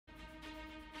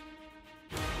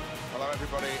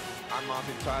everybody. I'm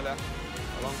Martin Tyler.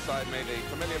 Alongside me, the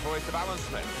familiar voice of Alan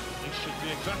Smith. This should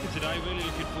be exactly today. Really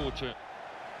looking forward to it.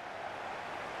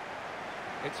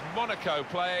 It's Monaco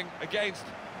playing against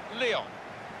Lyon.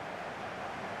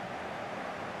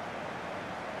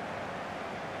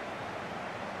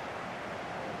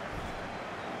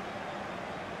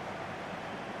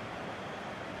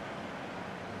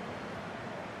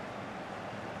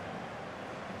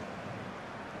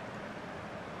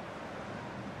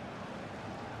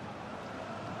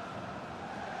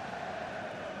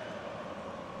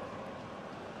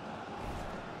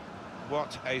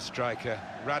 What a striker,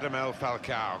 Radamel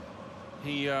Falcao.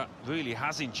 He really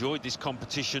has enjoyed this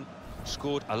competition,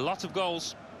 scored a lot of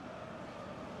goals.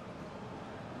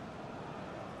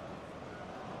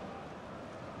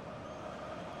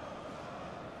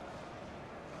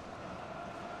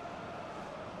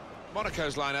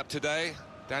 Monaco's lineup today.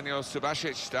 Daniel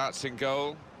Subasic starts in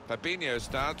goal. Fabinho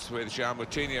starts with João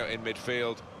Moutinho in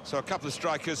midfield. So a couple of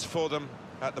strikers for them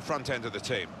at the front end of the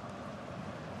team.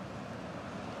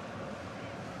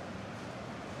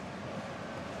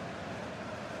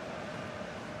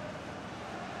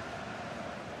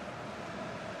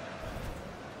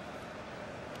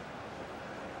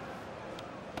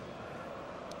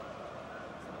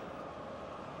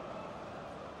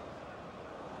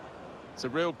 It's a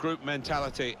real group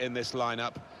mentality in this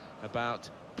lineup about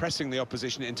pressing the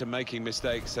opposition into making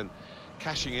mistakes and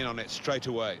cashing in on it straight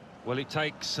away. Well, it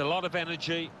takes a lot of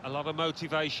energy, a lot of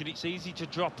motivation. It's easy to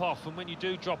drop off, and when you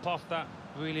do drop off that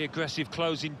really aggressive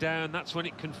closing down, that's when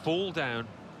it can fall down.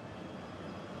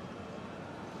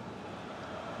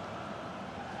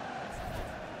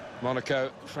 Monaco,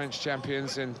 French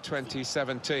champions in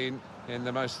 2017, in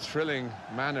the most thrilling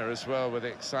manner as well, with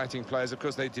exciting players. Of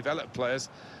course, they develop players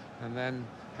and then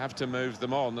have to move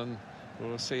them on, and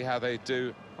we'll see how they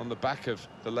do on the back of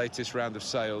the latest round of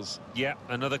sales. Yeah,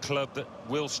 another club that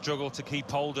will struggle to keep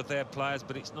hold of their players,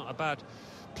 but it's not a bad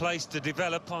place to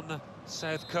develop on the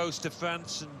south coast of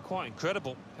France, and quite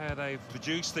incredible how they've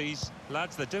produced these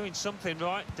lads. They're doing something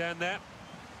right down there.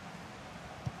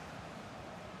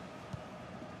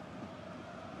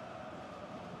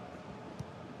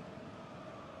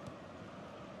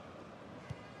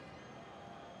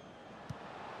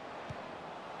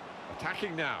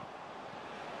 Attacking now.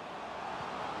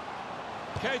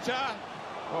 Keita.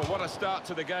 Oh, what a start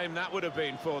to the game that would have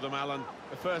been for them, Alan.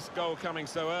 The first goal coming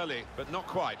so early, but not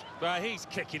quite. Well, he's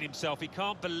kicking himself. He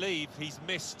can't believe he's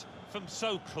missed from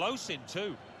so close in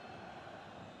too.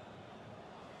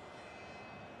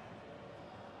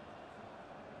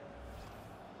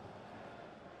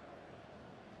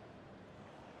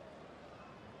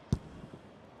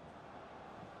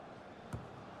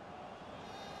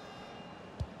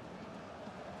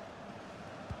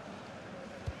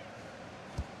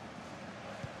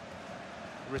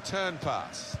 Return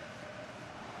pass.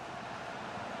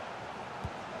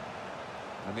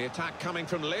 And the attack coming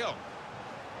from Lyon.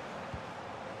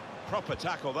 Proper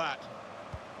tackle that.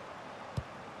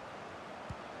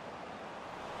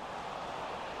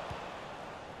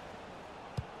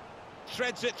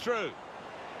 Threads it through.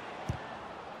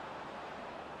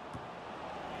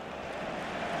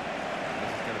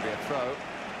 This is going to be a throw.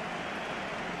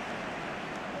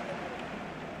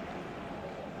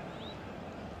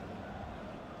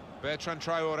 Bertrand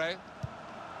Traoré.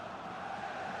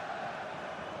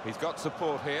 He's got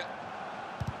support here.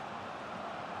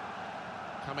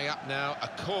 Coming up now, a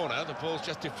corner. The ball's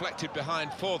just deflected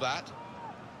behind for that.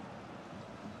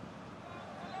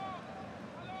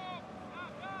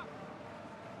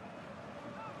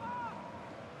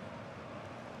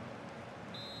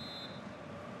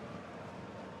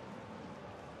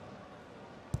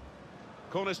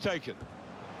 Corner's taken.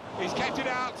 He's kept it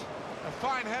out. A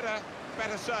fine header.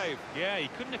 Better save. Yeah, he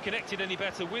couldn't have connected any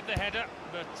better with the header,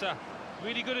 but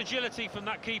really good agility from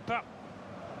that keeper.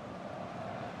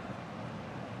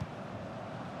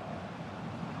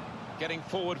 Getting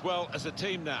forward well as a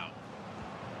team now.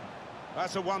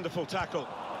 That's a wonderful tackle.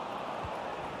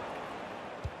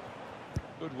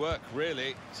 Good work,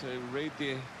 really, to read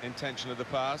the intention of the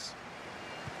pass.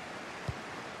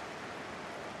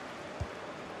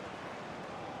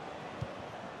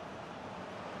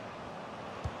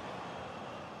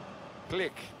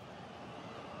 Click.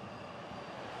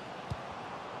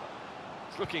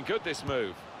 It's looking good, this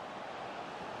move.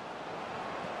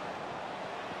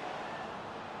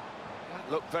 That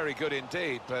looked very good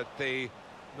indeed, but the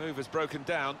move has broken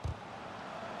down.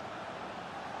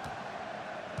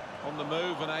 On the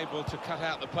move and able to cut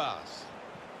out the pass.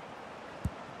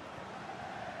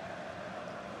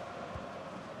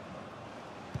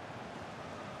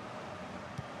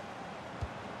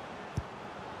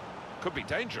 Could be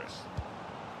dangerous.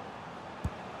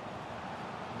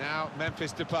 Now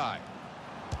Memphis Depay.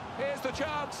 Here's the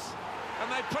chance.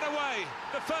 And they put away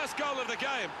the first goal of the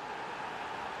game.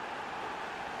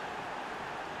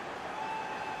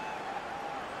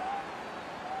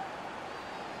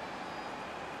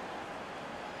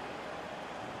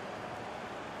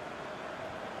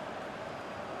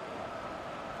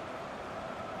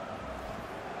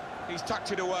 He's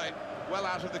tucked it away, well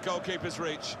out of the goalkeeper's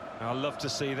reach. I love to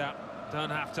see that. Don't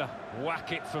have to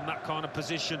whack it from that kind of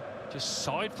position. Just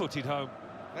side-footed home.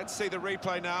 Let's see the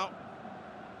replay now.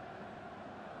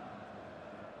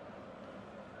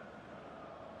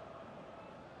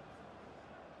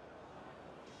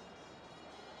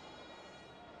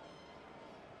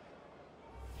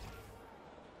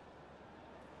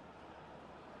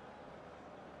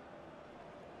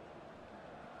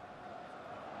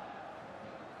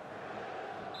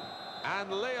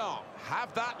 And Lyon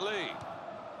have that lead.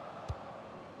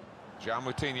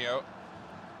 Moutinho.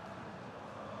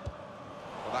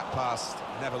 Well, that pass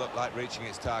never looked like reaching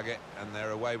its target, and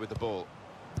they're away with the ball.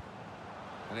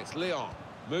 And it's Lyon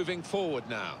moving forward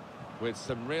now, with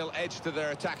some real edge to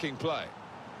their attacking play.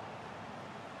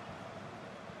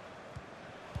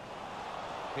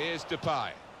 Here's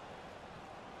Depay.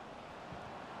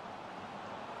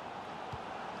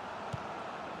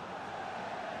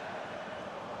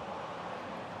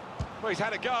 Well, he's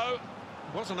had a go.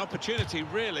 Was an opportunity,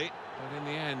 really, but in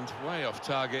the end, way off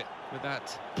target with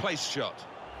that place shot.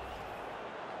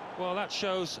 Well, that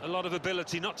shows a lot of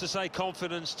ability, not to say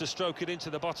confidence, to stroke it into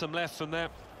the bottom left from there.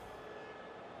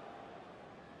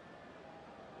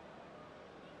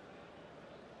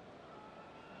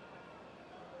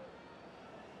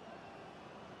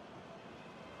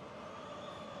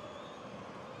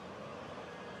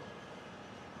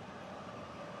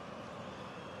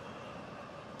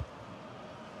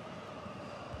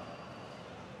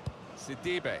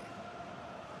 Sidibe.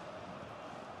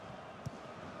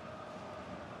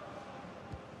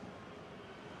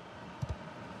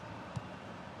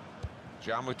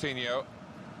 Moutinho.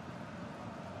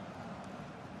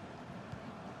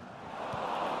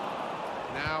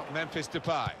 Now Memphis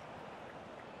Depay.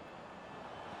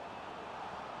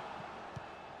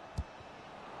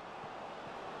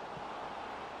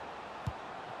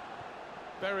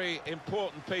 Very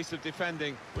important piece of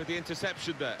defending with the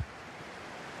interception there.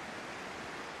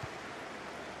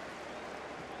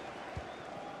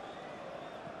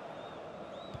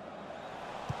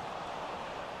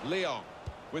 Lyon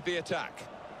with the attack.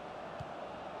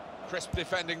 Crisp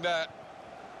defending there.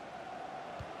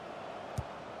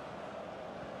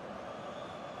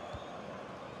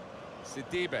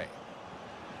 Sidibe.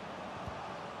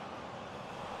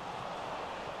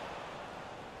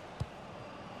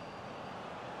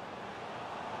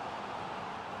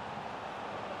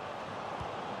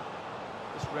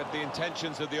 Just read the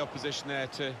intentions of the opposition there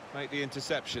to make the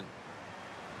interception.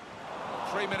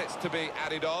 3 minutes to be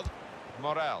added on.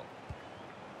 Morel.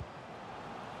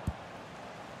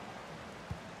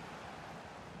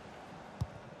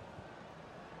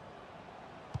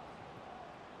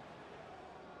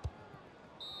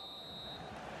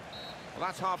 Well,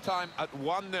 that's half-time at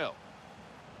 1-0.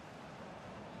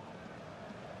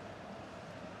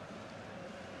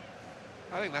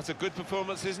 I think that's a good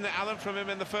performance, isn't it, Alan, from him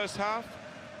in the first half?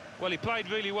 Well, he played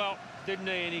really well, didn't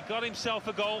he? And he got himself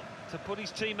a goal to put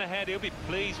his team ahead. He'll be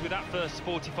pleased with that first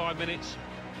 45 minutes.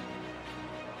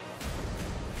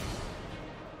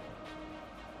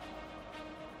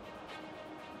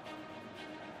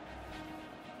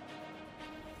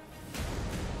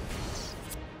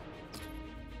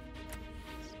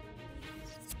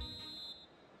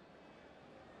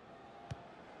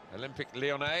 Olympique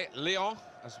Lyonnais, Lyon,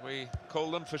 as we call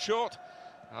them for short,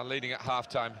 are leading at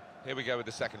half-time. Here we go with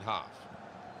the second half.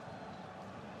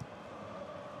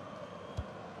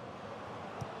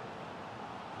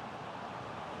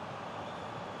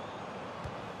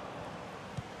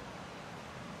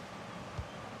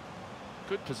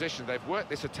 Good position. They've worked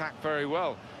this attack very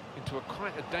well into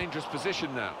quite a dangerous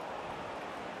position now.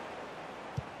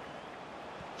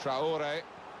 Traore.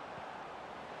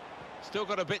 Still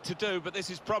got a bit to do, but this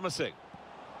is promising.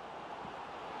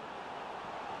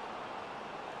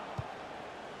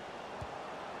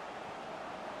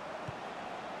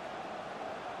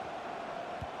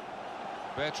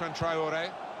 Bertrand Traore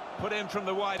put in from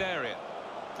the wide area.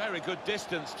 Very good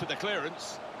distance to the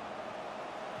clearance.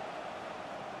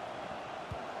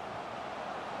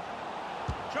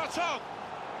 Shot on!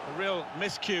 A real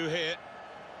miscue here.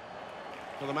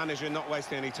 Well, the manager not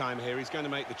wasting any time here. He's going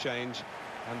to make the change,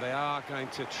 and they are going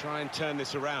to try and turn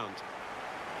this around.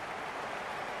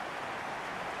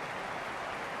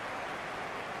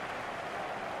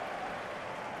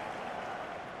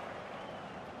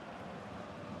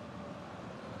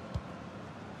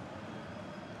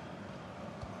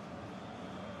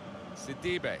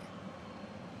 Sidibe.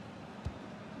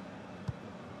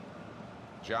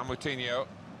 Moutinho.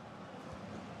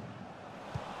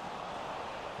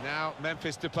 Now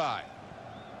Memphis Depay.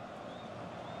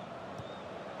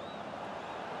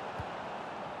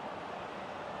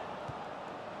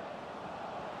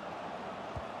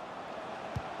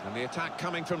 And the attack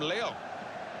coming from Lyon.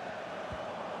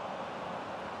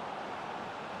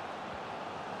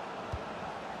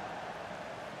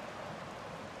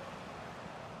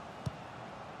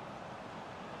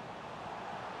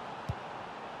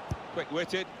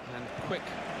 Quick-witted and quick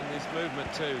in his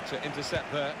movement too to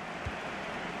intercept there.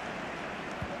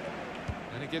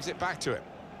 And he gives it back to him.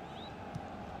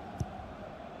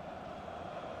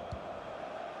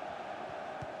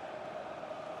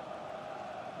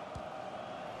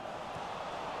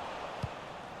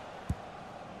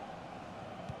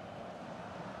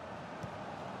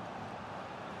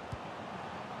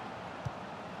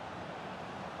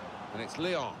 And it's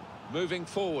Lyon moving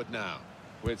forward now,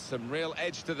 with some real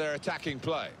edge to their attacking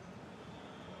play.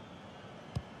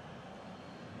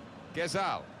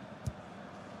 Gezal.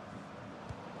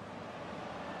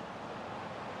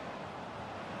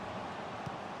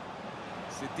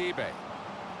 Sidibe.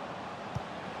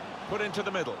 Put into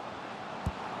the middle.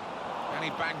 And he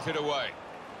bangs it away.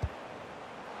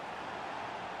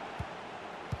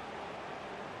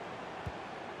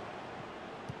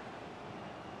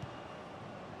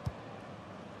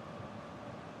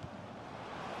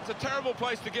 It's a terrible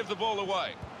place to give the ball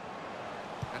away.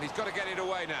 And he's got to get it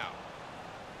away now.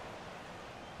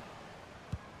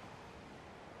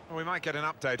 Well, we might get an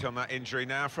update on that injury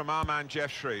now from our man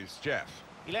Jeff Shreves. Jeff.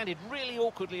 He landed really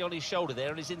awkwardly on his shoulder there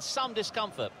and is in some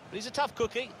discomfort. But he's a tough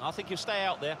cookie. I think he'll stay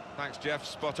out there. Thanks, Jeff.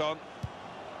 Spot on.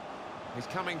 He's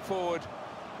coming forward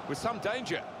with some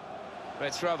danger. But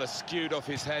it's rather skewed off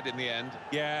his head in the end.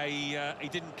 Yeah, he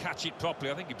didn't catch it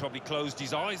properly. I think he probably closed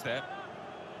his eyes there.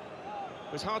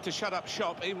 It was hard to shut up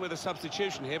shop, even with a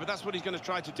substitution here, but that's what he's going to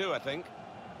try to do, I think.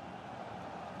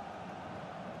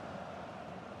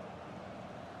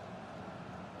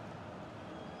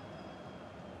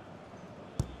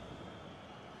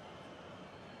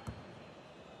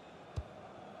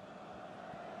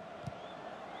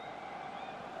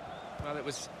 Well, it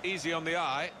was easy on the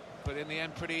eye, but in the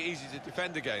end pretty easy to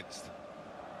defend against.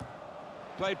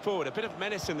 Played forward, a bit of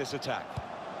menace in this attack.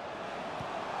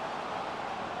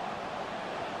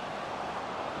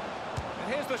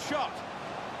 And here's the shot.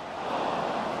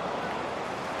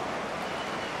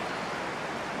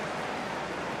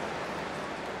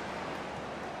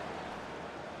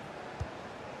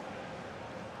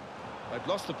 They've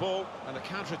lost the ball, and the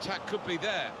counter-attack could be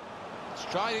there.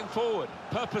 Striding forward,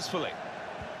 purposefully.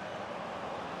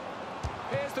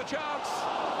 Here's the chance.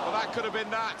 Well, that could have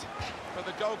been that. But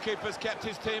the goalkeeper's kept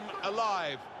his team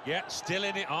alive. Yeah, still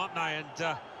in it, aren't they? And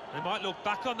they might look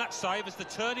back on that save as the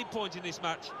turning point in this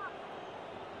match.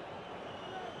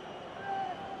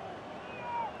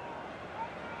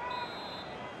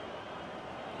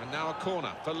 And now a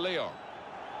corner for Lyon.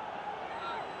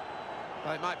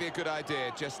 Well, it might be a good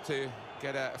idea just to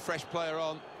get a fresh player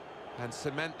on and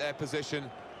cement their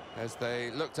position as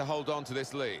they look to hold on to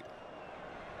this lead.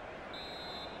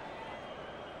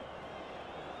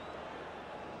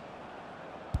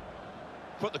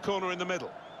 Put the corner in the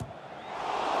middle.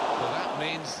 Well, that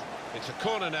means it's a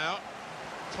corner now.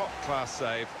 Top-class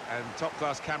save and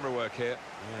top-class camera work here.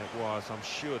 Yeah, it was. I'm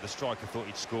sure the striker thought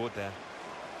he'd scored there.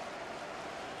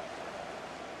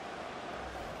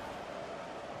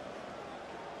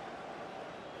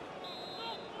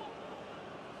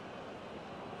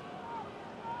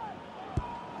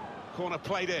 Corner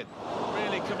played in.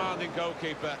 Really commanding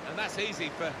goalkeeper, and that's easy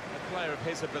for a player of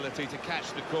his ability to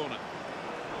catch the corner.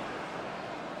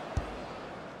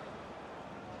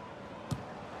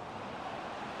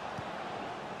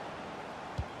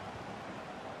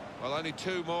 Well, only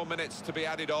 2 more minutes to be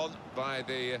added on by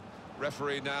the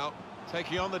referee now,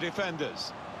 taking on the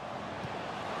defenders.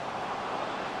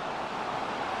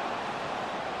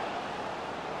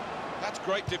 That's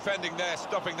great defending there,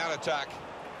 stopping that attack.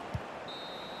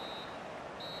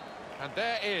 And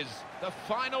there is the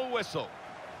final whistle.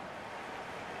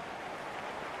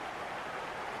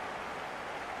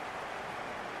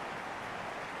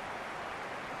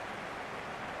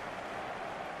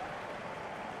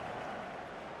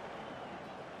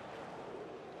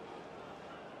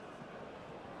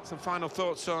 Some final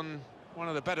thoughts on one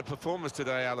of the better performers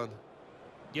today, Alan.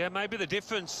 Yeah, maybe the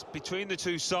difference between the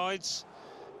two sides.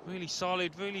 Really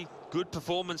solid, really good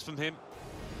performance from him.